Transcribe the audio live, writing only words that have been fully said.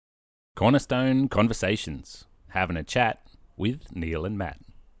Cornerstone Conversations, having a chat with Neil and Matt.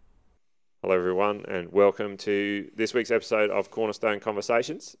 Hello everyone and welcome to this week's episode of Cornerstone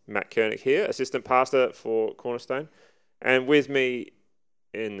Conversations. Matt Koenig here, Assistant Pastor for Cornerstone. And with me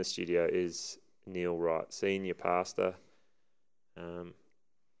in the studio is Neil Wright, Senior Pastor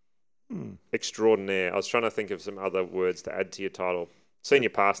extraordinaire. I was trying to think of some other words to add to your title. Senior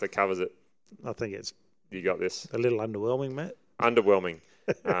Pastor covers it. I think it's You got this. a little underwhelming, Matt. Underwhelming.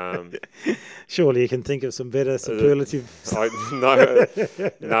 Surely you can think of some better superlatives.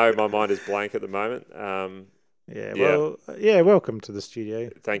 No, my mind is blank at the moment. Welcome to the studio.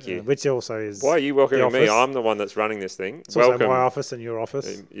 Thank you. Which also is. Why are you welcoming me? office. I'm the one that's running this thing. It's also my office and your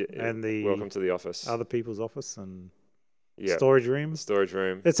office, and welcome to the office. other people's office and Yeah, storage room. storage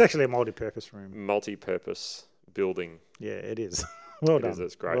room, It's actually a multi-purpose room. multi-purpose building. Yeah, it is. Well It done. is,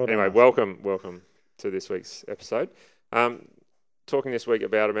 it's great. Well Anyway, done. welcome to this week's episode. Talking this week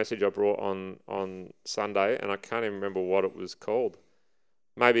about a message I brought on Sunday, and I can't even remember what it was called.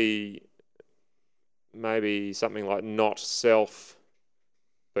 Maybe something like not self,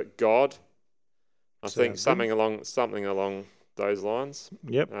 but God. I think Sounds good. something along those lines.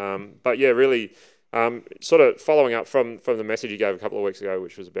 Yep. But yeah, really, sort of following up from the message you gave a couple of weeks ago,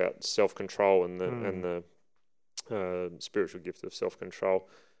 which was about self-control and the spiritual gift of self-control.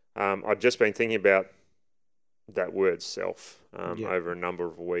 I'd just been thinking about that word self over a number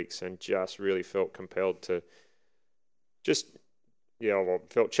of weeks, and just really felt compelled to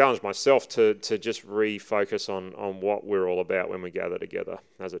felt challenged myself to just refocus on what we're all about when we gather together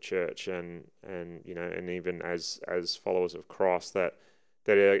as a church, and even as followers of Christ, that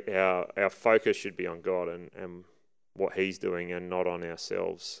our focus should be on God and what He's doing, and not on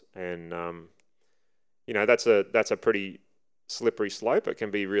ourselves. And that's a pretty slippery slope. It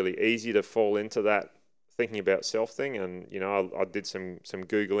can be really easy to fall into that thinking about self thing. And I did some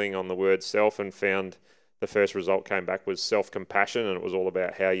Googling on the word self, and found the first result came back was self-compassion, and it was all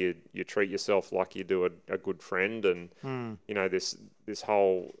about how you treat yourself like you do a good friend. And this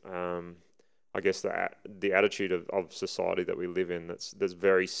whole I guess the attitude of society that we live in that's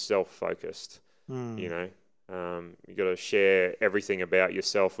very self-focused. You got to share everything about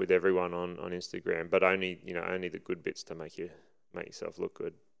yourself with everyone on Instagram, but only the good bits to make yourself look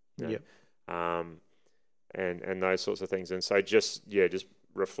good. And those sorts of things. And so just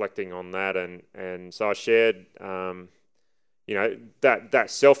reflecting on that, and so I shared that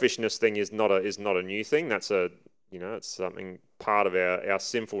selfishness thing is not a new thing. That's it's something part of our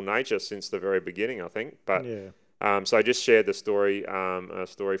sinful nature since the very beginning, I think. But so I just shared the story, a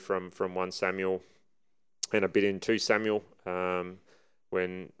story from 1 Samuel and a bit in 2 Samuel,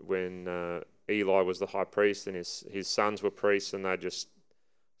 when Eli was the high priest and his sons were priests, and they just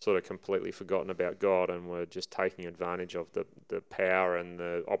sort of completely forgotten about God and were just taking advantage of the power and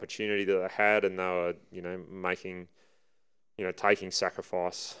the opportunity that they had, and they were taking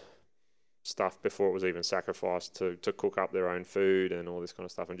sacrifice stuff before it was even sacrificed to cook up their own food and all this kind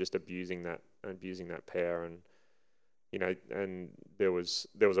of stuff, and just abusing that power. And there was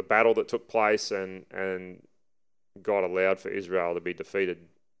a battle that took place, and God allowed for Israel to be defeated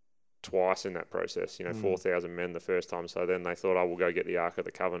twice in that process. 4,000 men the first time. So then they thought, we'll go get the Ark of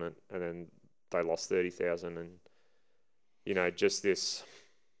the Covenant, and then they lost 30,000. And just this,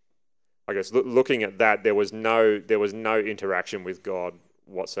 I guess, looking at that, there was no interaction with God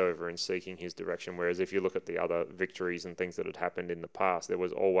whatsoever in seeking His direction. Whereas if you look at the other victories and things that had happened in the past, there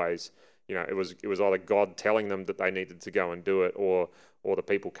was always, it was either God telling them that they needed to go and do it, or the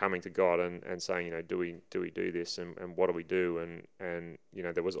people coming to God and saying, do we do this, and what do we do? And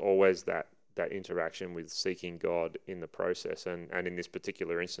there was always that interaction with seeking God in the process. And in this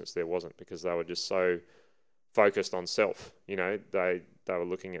particular instance, there wasn't, because they were just so focused on self. They were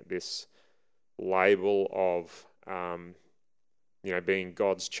looking at this label of being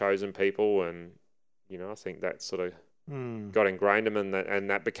God's chosen people, and I think that sort of got ingrained in them, and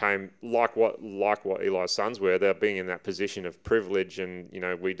that became like what Eli's sons were. They're being in that position of privilege, and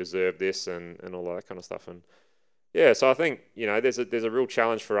we deserve this, and all that kind of stuff. And so I think there's a real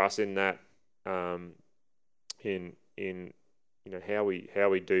challenge for us in that, in how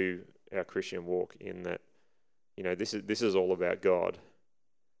we do our Christian walk, in that this is all about God.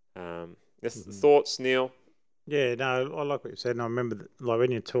 Thoughts, Neil? Yeah, no, I like what you said. And I remember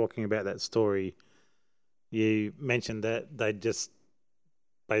when you're talking about that story, you mentioned that they just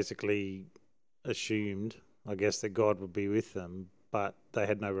basically assumed, I guess, that God would be with them, but they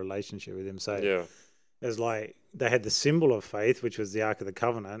had no relationship with Him. So it's like they had the symbol of faith, which was the Ark of the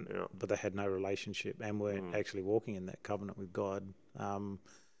Covenant, but they had no relationship and weren't actually walking in that covenant with God. And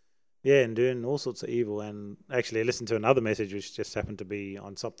doing all sorts of evil. And actually, I listened to another message which just happened to be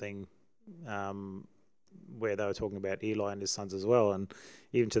on something where they were talking about Eli and his sons as well, and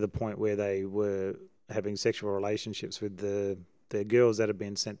even to the point where they were having sexual relationships with the girls that had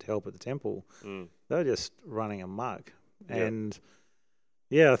been sent to help at the temple. They were just running amok. And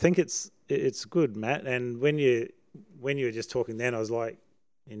I think it's good, Matt. And when you were just talking then, I was like,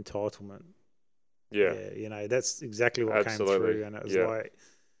 entitlement. Yeah. That's exactly what Absolutely. came through. And it was like,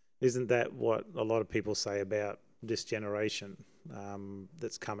 isn't that what a lot of people say about this generation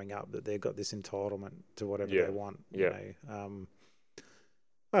that's coming up, that they've got this entitlement to whatever they want?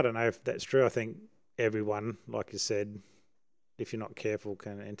 I don't know if that's true. I think everyone, like you said, if you're not careful,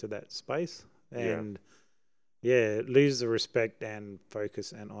 can enter that space and lose the respect and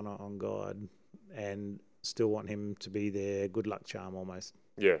focus and honor on God, and still want Him to be their good luck charm almost.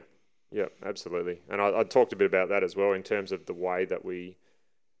 Yeah, absolutely. And I talked a bit about that as well in terms of the way that we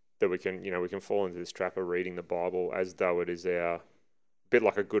can we can fall into this trap of reading the Bible as though it is our bit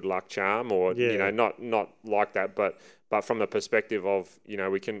like a good luck charm, or not like that, but from the perspective of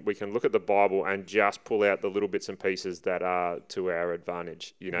we can look at the Bible and just pull out the little bits and pieces that are to our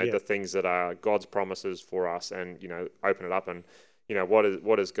advantage, the things that are God's promises for us, and open it up and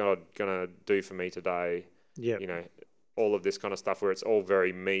what is God gonna do for me today? All of this kind of stuff where it's all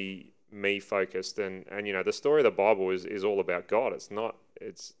very me focused, and the story of the Bible is all about God.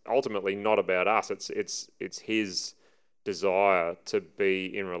 It's ultimately not about us. It's His desire to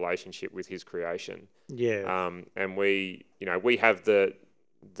be in relationship with His creation. And we have the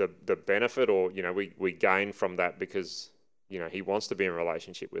benefit, or we gain from that because He wants to be in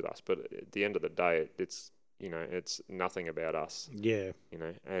relationship with us. But at the end of the day, it's nothing about us.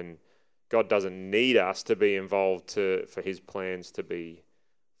 And God doesn't need us to be involved for His plans to be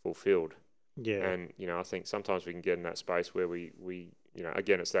fulfilled. And I think sometimes we can get in that space where we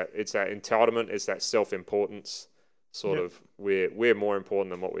again, it's that entitlement, it's that self-importance sort of, we're more important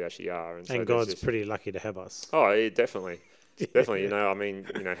than what we actually are. And so God's pretty lucky to have us. Oh, yeah, definitely. Definitely,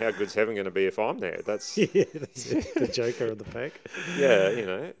 how good's heaven going to be if I'm there? That's that's it, the joker of the pack.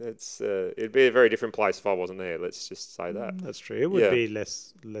 It's it'd be a very different place if I wasn't there. Let's just say that. That's true. It would be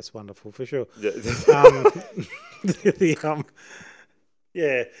less wonderful for sure. And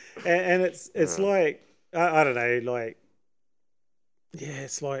it's like I don't know, like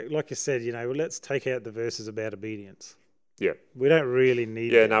it's like you said, let's take out the verses about obedience. Yeah, we don't really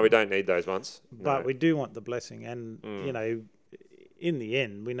need. Yeah, no, we don't need those ones. But we do want the blessing, and in the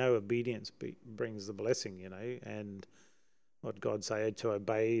end, we know obedience brings the blessing. And what God say to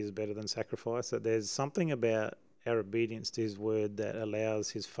obey is better than sacrifice. That there's something about our obedience to His word that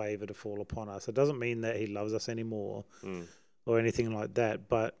allows His favor to fall upon us. It doesn't mean that He loves us anymore or anything like that,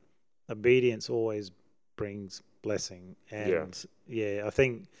 but obedience always brings blessing. And I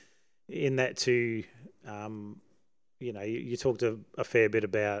think in that too. You talked a fair bit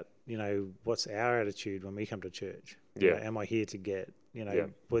about, what's our attitude when we come to church? Am I here to get,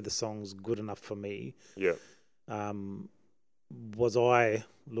 were the songs good enough for me? Was I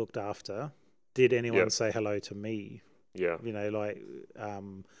looked after? Did anyone say hello to me? Because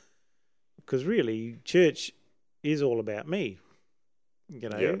really, church is all about me,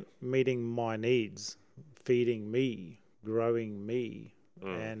 meeting my needs, feeding me, growing me.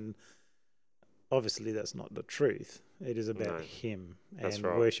 And obviously that's not the truth. It is about Him and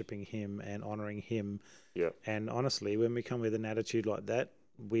worshipping Him and honouring Him. And honestly, when we come with an attitude like that,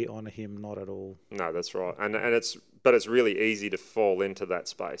 we honour Him not at all. No, that's right. And it's really easy to fall into that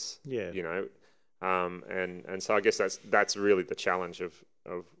space. And so I guess that's really the challenge of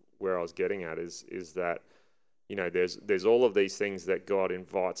where I was getting at is that there's all of these things that God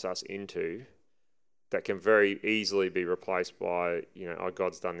invites us into that can very easily be replaced by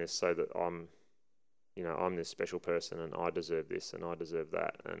God's done this so that I'm this special person and I deserve this and I deserve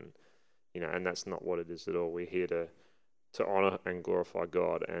that, and that's not what it is at all. We're here to honor and glorify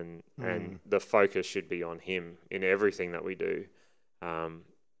God, and the focus should be on Him in everything that we do. And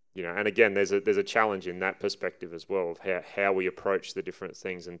again, there's a challenge in that perspective as well of how we approach the different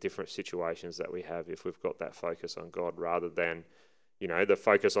things and different situations that we have if we've got that focus on God rather than the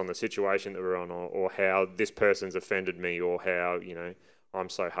focus on the situation that we're on, or how this person's offended me, or how I'm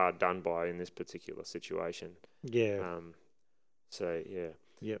so hard done by in this particular situation. I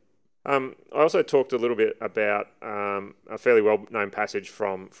also talked a little bit about a fairly well-known passage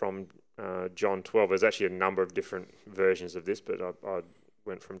from John 12. There's actually a number of different versions of this, but I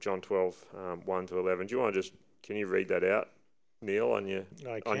went from John 12, 1 to 11. Do you want to can you read that out, Neil, on your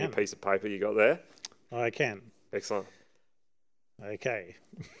piece of paper you got there? I can. Excellent. Okay.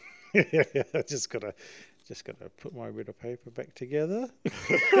 I just gotta put my bit of paper back together.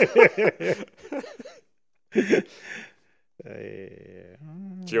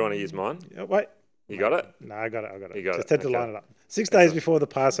 Do you want to use mine? Wait. You got it? No, I got it. You got Just it. had to Okay. line it up. 6 days before the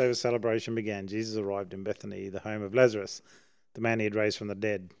Passover celebration began, Jesus arrived in Bethany, the home of Lazarus, the man he had raised from the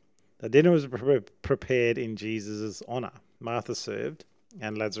dead. The dinner was prepared in Jesus' honor. Martha served,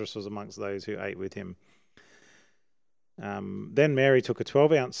 and Lazarus was amongst those who ate with him. Then Mary took a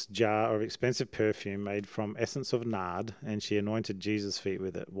 12-ounce jar of expensive perfume made from essence of nard, and she anointed Jesus' feet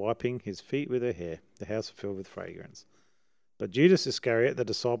with it, wiping his feet with her hair. The house was filled with fragrance. But Judas Iscariot, the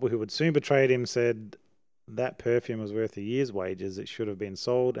disciple who would soon betray him, said that perfume was worth a year's wages. It should have been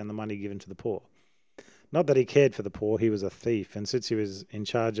sold and the money given to the poor. Not that he cared for the poor, he was a thief, and since he was in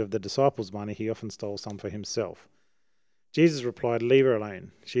charge of the disciples' money, he often stole some for himself. Jesus replied, "Leave her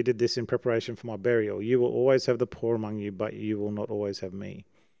alone. She did this in preparation for my burial. You will always have the poor among you, but you will not always have me."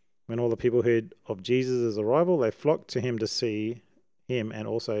 When all the people heard of Jesus' arrival, they flocked to him to see him and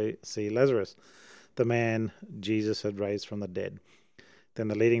also see Lazarus, the man Jesus had raised from the dead. Then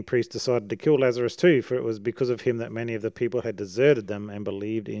the leading priests decided to kill Lazarus too, for it was because of him that many of the people had deserted them and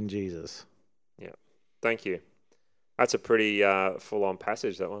believed in Jesus. Yeah, thank you. That's a pretty full-on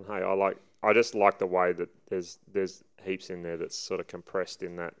passage, that one. Hey, I just like the way that there's heaps in there that's sort of compressed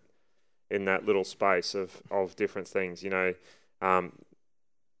in that little space of different things. You know,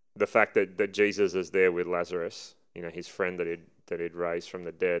 the fact that Jesus is there with Lazarus, you know, his friend that he'd raised from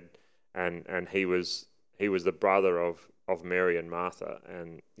the dead, and he was the brother of Mary and Martha,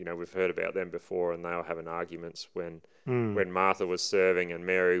 and you know, we've heard about them before, and they were having arguments when Martha was serving and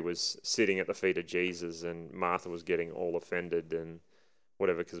Mary was sitting at the feet of Jesus, and Martha was getting all offended and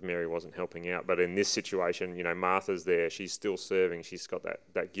whatever because Mary wasn't helping out. But in this situation, you know, Martha's there, she's still serving, she's got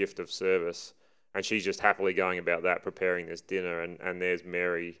that gift of service, and she's just happily going about that, preparing this dinner, and there's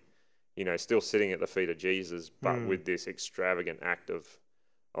Mary, you know, still sitting at the feet of Jesus, but with this extravagant act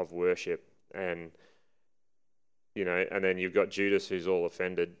of worship. And you know, and then you've got Judas who's all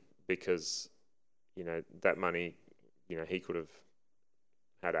offended because, you know, that money, you know, he could have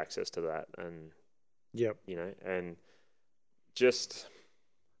had access to that, and Yep. you know, and just,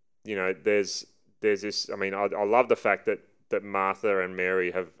 you know, there's this. I mean, I love the fact that Martha and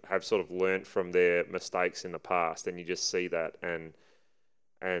Mary have sort of learnt from their mistakes in the past, and you just see that, and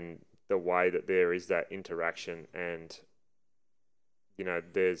the way that there is that interaction, and you know,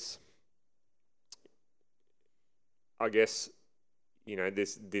 there's, I guess, you know,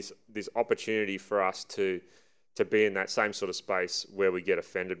 this opportunity for us to be in that same sort of space where we get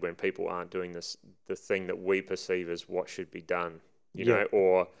offended when people aren't doing the thing that we perceive as what should be done, you know,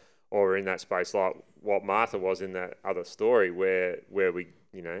 or in that space like what Martha was in that other story where we,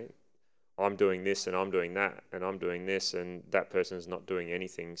 you know, I'm doing this and I'm doing that and I'm doing this and that person's not doing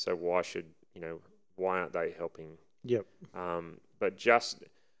anything, so why aren't they helping? Yep. But just,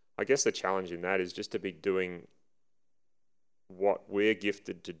 I guess the challenge in that is just to be doing what we're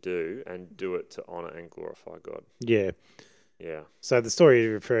gifted to do and do it to honor and glorify God. Yeah. Yeah. So the story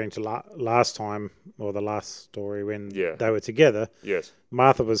you're referring to last time, or the last story when they were together, Yes.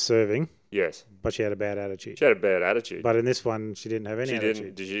 Martha was serving, Yes. but she had a bad attitude. She had a bad attitude. But in this one, she didn't have any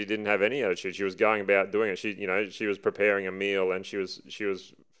attitude. She didn't have any attitude. She was going about doing it. She was preparing a meal, and she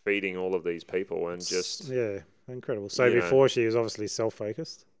was feeding all of these people, and just incredible. So before she was obviously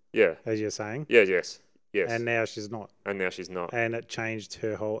self-focused. Yeah. As you're saying. Yeah. Yes. Yes. And now she's not. And it changed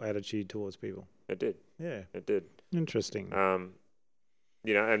her whole attitude towards people. It did. Yeah. It did. Interesting.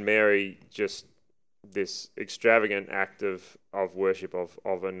 You know, and Mary, just this extravagant act of worship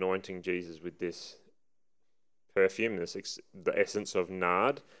of anointing Jesus with this perfume, the essence of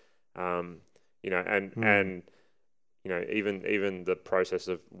nard, you know, and you know, even the process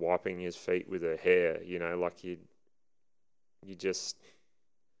of wiping his feet with her hair, you know, like you just,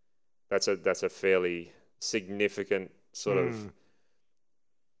 that's a fairly significant sort of,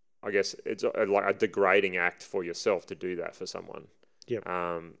 I guess it's like a degrading act for yourself to do that for someone. Yep.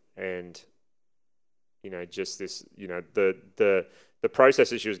 And you know, just this, you know, the process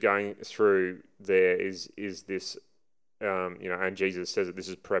that she was going through there is this, you know, and Jesus says that this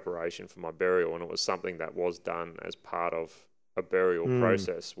is preparation for my burial, and it was something that was done as part of a burial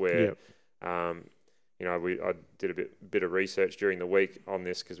process where, you know, I did a bit of research during the week on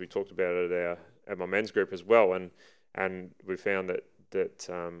this because we talked about it at my men's group as well, and we found that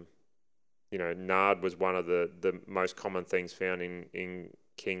you know, nard was one of the most common things found in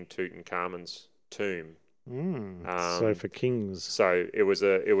King Tutankhamun's tomb. So for kings. So it was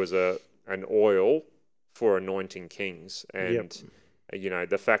an oil for anointing kings, and you know,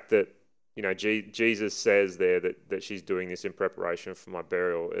 the fact that, you know, Jesus says there that she's doing this in preparation for my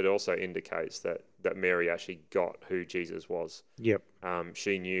burial, it also indicates that Mary actually got who Jesus was. Yep.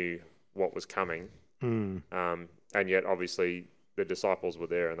 She knew what was coming. and yet obviously the disciples were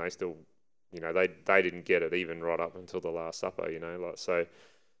there, and they still, they didn't get it even right up until the Last Supper. So,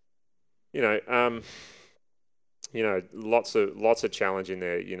 lots of challenge in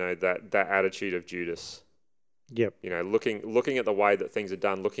there. That attitude of Judas. Yep. Looking at the way that things are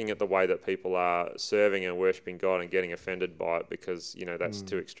done, looking at the way that people are serving and worshiping God and getting offended by it because that's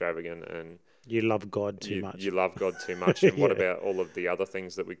too extravagant, and you love God too much. You love God too much, and what Yeah. about all of the other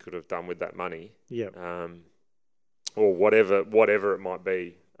things that we could have done with that money? Yep. Or whatever it might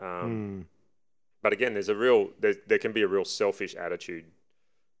be. But again, there can be a real selfish attitude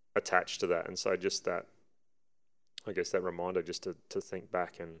attached to that, and so just that, I guess, that reminder just to think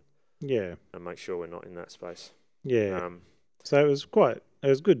back and make sure we're not in that space. Yeah. So it was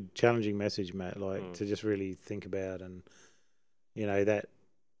a good challenging message, Matt, to just really think about, and that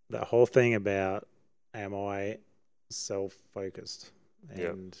whole thing about, am I self-focused?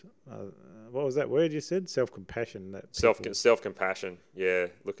 And what was that word you said? Self-compassion. Self-compassion. Yeah,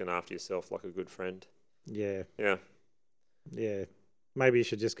 looking after yourself like a good friend. Yeah. Yeah. Yeah. Maybe you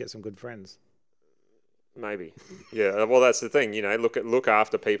should just get some good friends. Maybe. Yeah. Well, that's the thing. Look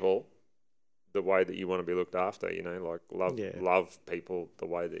after people the way that you want to be looked after. Love people the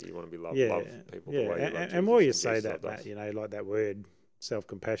way that you want to be loved. Love people the way you love Jesus. And while you say that, Matt, like that word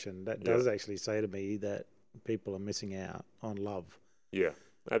self-compassion, that does actually say to me that people are missing out on love. Yeah,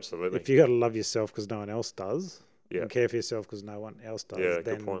 absolutely. If you got to love yourself because no one else does, and care for yourself because no one else does, then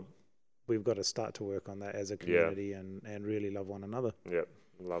good point. We've got to start to work on that as a community and really love one another. Yeah,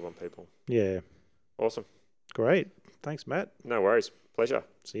 love on people. Yeah. Awesome. Great. Thanks, Matt. No worries. Pleasure.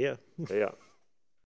 See ya. See ya.